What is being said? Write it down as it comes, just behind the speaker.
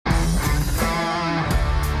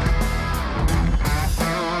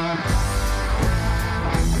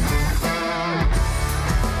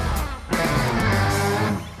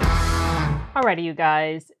Alrighty, you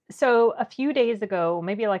guys. So a few days ago,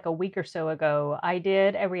 maybe like a week or so ago, I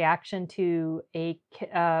did a reaction to a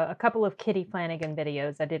couple of Kitty Flanagan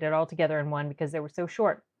videos. I did it all together in one because they were so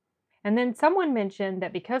short. And then someone mentioned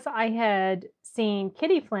that because I had seen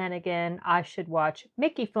Kitty Flanagan, I should watch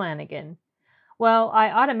Micky Flanagan. Well, I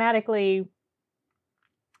automatically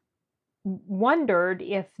wondered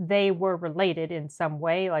if they were related in some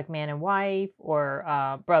way, like man and wife,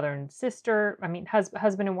 or brother and sister. I mean,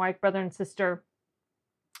 husband and wife, brother and sister.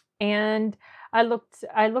 And I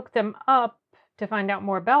looked them up to find out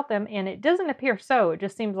more about them, and it doesn't appear so. It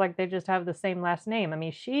just seems like they just have the same last name. I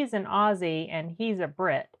mean, she's an Aussie and he's a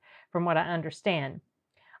Brit, from what I understand.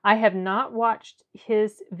 I have not watched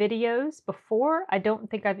his videos before. I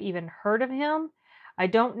don't think I've even heard of him. I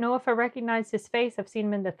don't know if I recognize his face. I've seen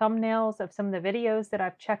him in the thumbnails of some of the videos that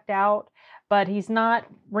I've checked out, but he's not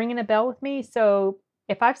ringing a bell with me. So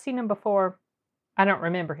if I've seen him before, I don't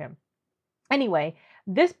remember him. Anyway,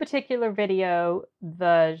 this particular video,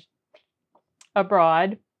 the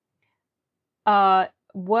abroad,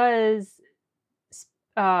 was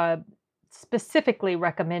specifically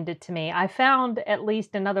recommended to me. I found at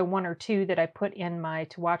least another one or two that I put in my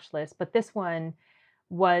to watch list, but this one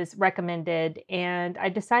was recommended, and I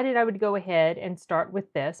decided I would go ahead and start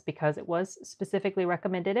with this because it was specifically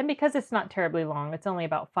recommended and because it's not terribly long. It's only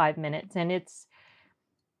about 5 minutes, and it's,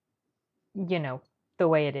 you know, the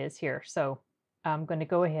way it is here. So I'm going to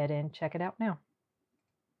go ahead and check it out now.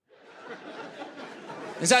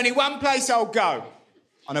 There's only one place I'll go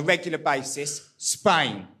on a regular basis: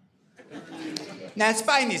 Spain. Now,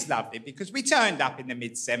 Spain is lovely because we turned up in the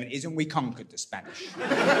mid-70s and we conquered the Spanish.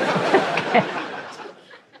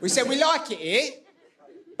 We said we like it here,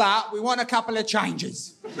 but we want a couple of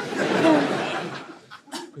changes.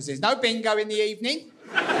 Because there's no bingo in the evening,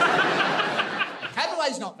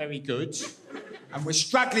 cabaret's not very good, and we're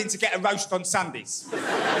struggling to get a roast on Sundays.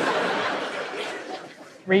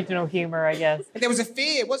 Regional humor, I guess. There was a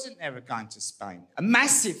fear, wasn't there, of going to Spain? A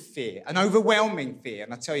massive fear, an overwhelming fear,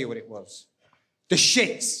 and I'll tell you what it was. The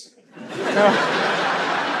shits. The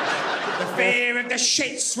fear of the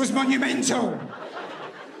shits was monumental.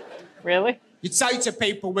 Really? You'd say to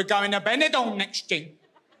people, we're going to Benidorm next year.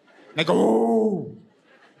 And they go, oh,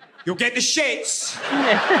 you'll get the shits.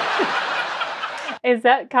 Is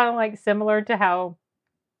that kind of like similar to how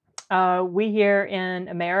we here in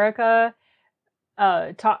America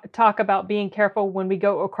talk about being careful when we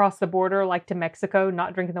go across the border, like to Mexico,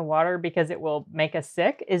 not drinking the water because it will make us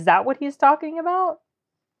sick? Is that what he's talking about?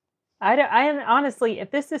 I honestly, if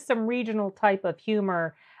this is some regional type of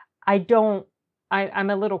humor, I'm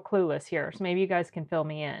a little clueless here, so maybe you guys can fill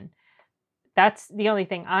me in. That's the only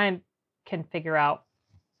thing I can figure out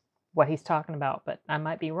what he's talking about, but I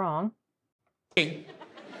might be wrong. They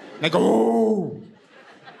go, oh,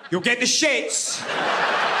 you'll get the shits.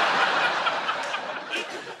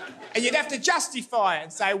 And you'd have to justify it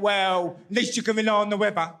and say, well, at least you can rely on the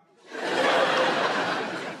weather.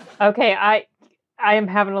 Okay, I am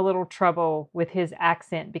having a little trouble with his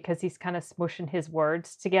accent because he's kind of smushing his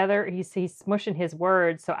words together. He's smushing his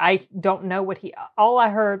words, so I don't know all I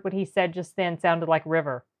heard what he said just then sounded like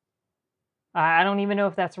river. I don't even know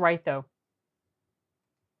if that's right, though.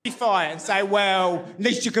 Justify it and say, well, at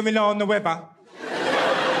least you can rely on the weather.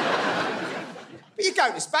 But you go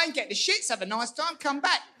to Spain, get the shits, have a nice time, come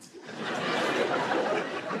back.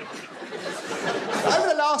 Over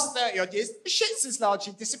the last 30-odd years, the shits has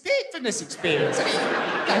largely disappeared from this experience. I mean,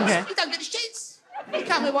 you don't get the shits. You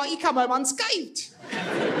come home unscathed.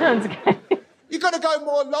 You've got to go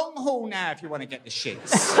more long haul now if you want to get the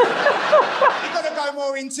shits. You've got to go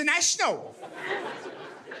more international.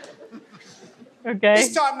 Okay.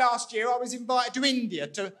 This time last year, I was invited to India,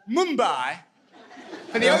 to Mumbai,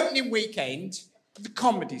 for the opening weekend of the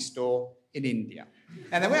Comedy Store in India.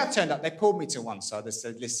 And then when I turned up, they pulled me to one side. They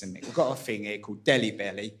said, listen, Mick, we've got a thing here called Deli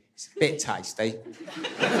Belly. It's a bit tasty.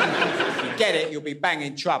 If you get it, you'll be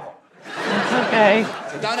banging trouble. Okay.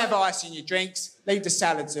 So don't have ice in your drinks. Leave the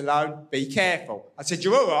salads alone. Be careful. I said,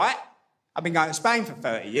 you're all right. I've been going to Spain for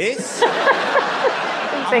 30 years.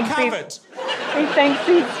 I'm covered. He thinks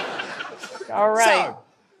he's... All right.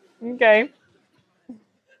 So, okay.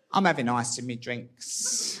 I'm having ice in my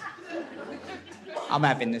drinks. I'm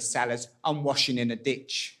having the salads. I'm washing in a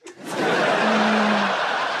ditch. Bring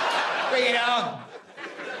it on.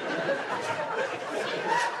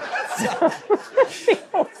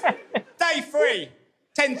 Day 3,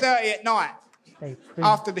 10:30 at night.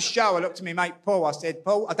 After the show, I looked at my mate Paul. I said,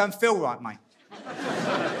 Paul, I don't feel right, mate.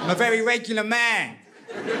 I'm a very regular man.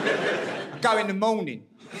 I go in the morning.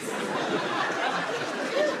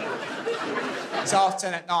 It's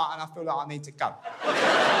 10:30 at night and I feel like I need to go.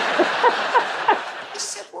 He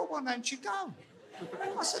said, well, why don't you go?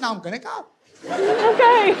 I said, no, I'm going to go.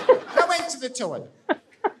 Okay. I went to the toilet.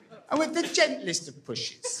 And with the gentlest of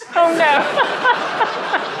pushes. Oh,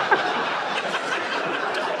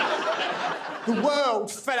 no. The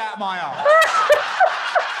world fell out of my arse.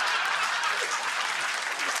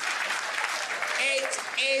 It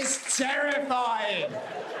is terrifying.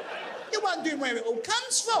 You're wondering where it all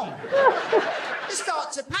comes from. You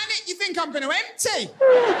start to panic. You think I'm going to empty.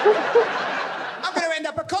 I'm going to end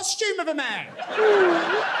up a costume of a man.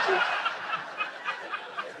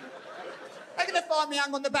 They're going to find me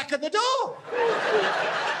hung on the back of the door.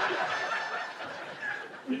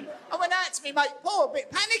 I went out to me mate Paul, a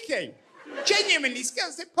bit panicky. Genuinely scared.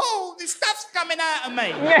 I said, Paul, this stuff's coming out of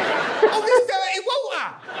me. All this dirty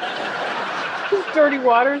water. Dirty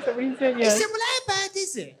water, is that what you said? Yeah. He said, well, how bad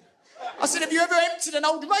is it? I said, have you ever emptied an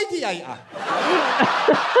old radiator?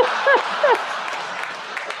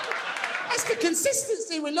 That's the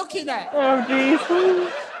consistency we're looking at. Oh,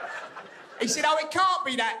 jeez. He said, oh, it can't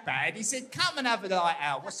be that bad. He said, come and have a light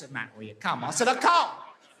out. What's the matter with you? Come. I said, I can't.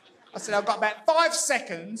 I said, I've got about 5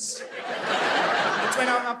 seconds between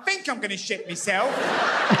when I think I'm going to shit myself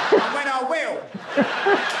and when I will.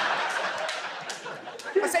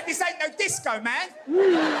 I said, this ain't no disco, man.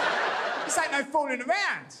 This ain't no fooling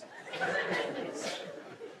around.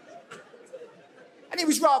 And he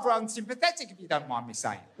was rather unsympathetic, if you don't mind me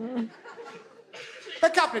saying. A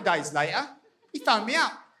couple of days later, he phoned me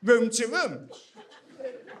up, room to room.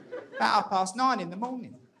 About 9:30 in the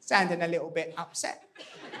morning, sounding a little bit upset.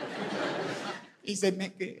 He said,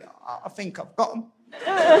 Micky, I think I've got him.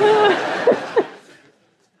 I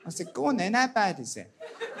said, go on then, how bad is it?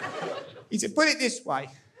 He said, put it this way.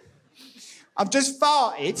 I've just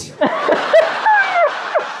farted.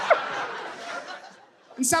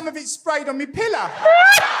 And some of it sprayed on my pillow.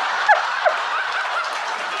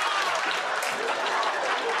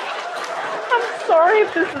 I'm sorry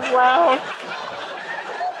if this is loud.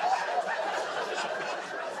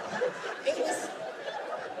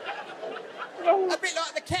 It was a bit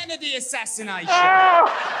like the Kennedy assassination. Oh.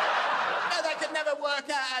 No, they could never work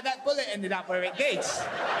out how that bullet ended up where it did. I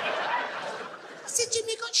said,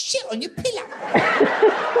 Jimmy, you got shit on your pillow.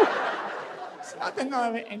 I don't know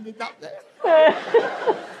how it ended up there.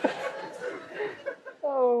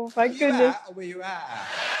 Oh, my Were you goodness. out or were you out?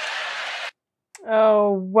 Oh,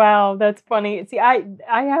 wow, that's funny. See, I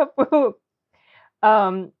have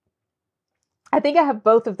I think I have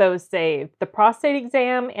both of those saved. The prostate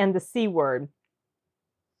exam and the C word.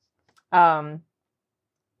 But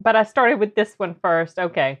I started with this one first.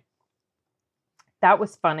 Okay. That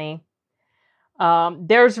was funny.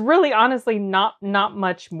 There's really honestly not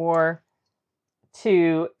much more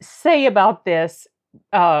to say about this.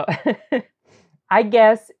 I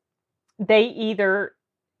guess they either,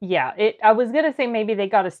 I was going to say maybe they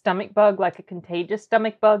got a stomach bug, like a contagious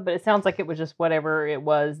stomach bug, but it sounds like it was just whatever it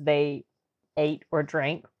was they ate or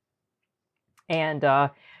drank. And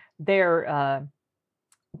their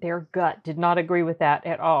gut did not agree with that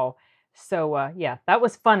at all. So, that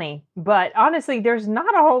was funny. But honestly, there's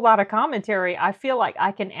not a whole lot of commentary I feel like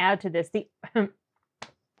I can add to this.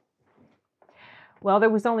 Well,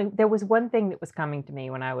 there was one thing that was coming to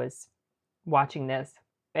me when I was watching this.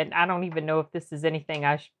 And I don't even know if this is anything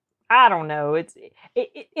I don't know.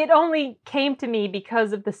 It only came to me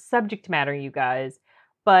because of the subject matter, you guys.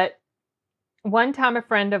 But one time a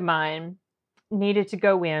friend of mine needed to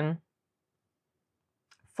go in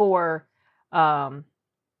for a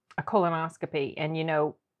colonoscopy,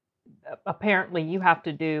 and apparently you have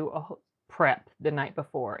to do a prep the night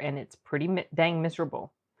before, and it's pretty dang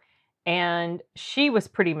miserable. And she was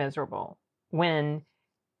pretty miserable when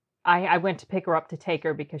I went to pick her up to take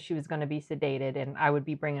her because she was going to be sedated and I would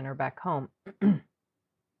be bringing her back home.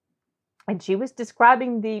 And she was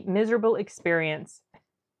describing the miserable experience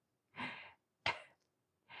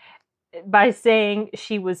by saying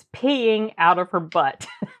she was peeing out of her butt.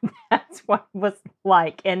 That's what it was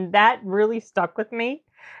like. And that really stuck with me.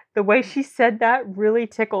 The way she said that really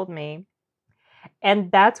tickled me.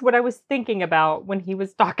 And that's what I was thinking about when he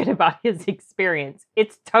was talking about his experience.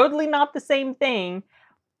 It's totally not the same thing,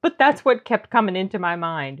 but that's what kept coming into my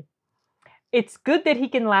mind. It's good that he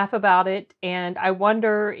can laugh about it. And I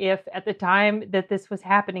wonder if at the time that this was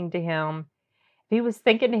happening to him, he was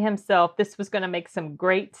thinking to himself, this was going to make some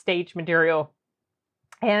great stage material.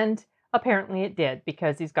 And apparently it did,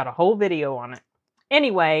 because he's got a whole video on it.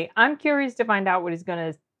 Anyway, I'm curious to find out what he's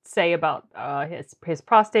going to say about his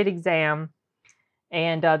prostate exam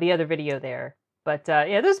and the other video there. But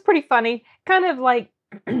this is pretty funny. Kind of like,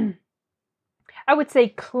 I would say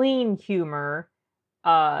clean humor.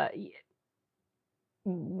 y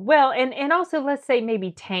well, and also let's say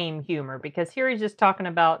maybe tame humor, because here he's just talking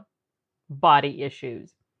about body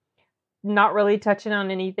issues, not really touching on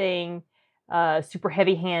anything, super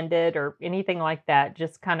heavy-handed or anything like that,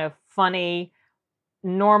 just kind of funny,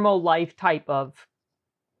 normal life type of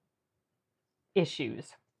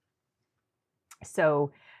issues.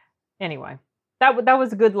 So, anyway, that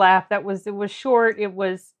was a good laugh. It was short, it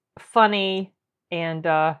was funny, and,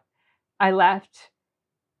 I laughed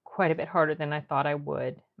quite a bit harder than I thought I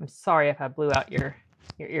would. I'm sorry if I blew out your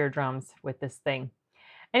eardrums with this thing.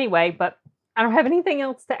 Anyway, but I don't have anything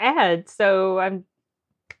else to add, so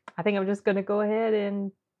I think I'm just gonna go ahead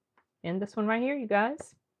and end this one right here, you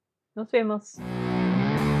guys. Nos vemos.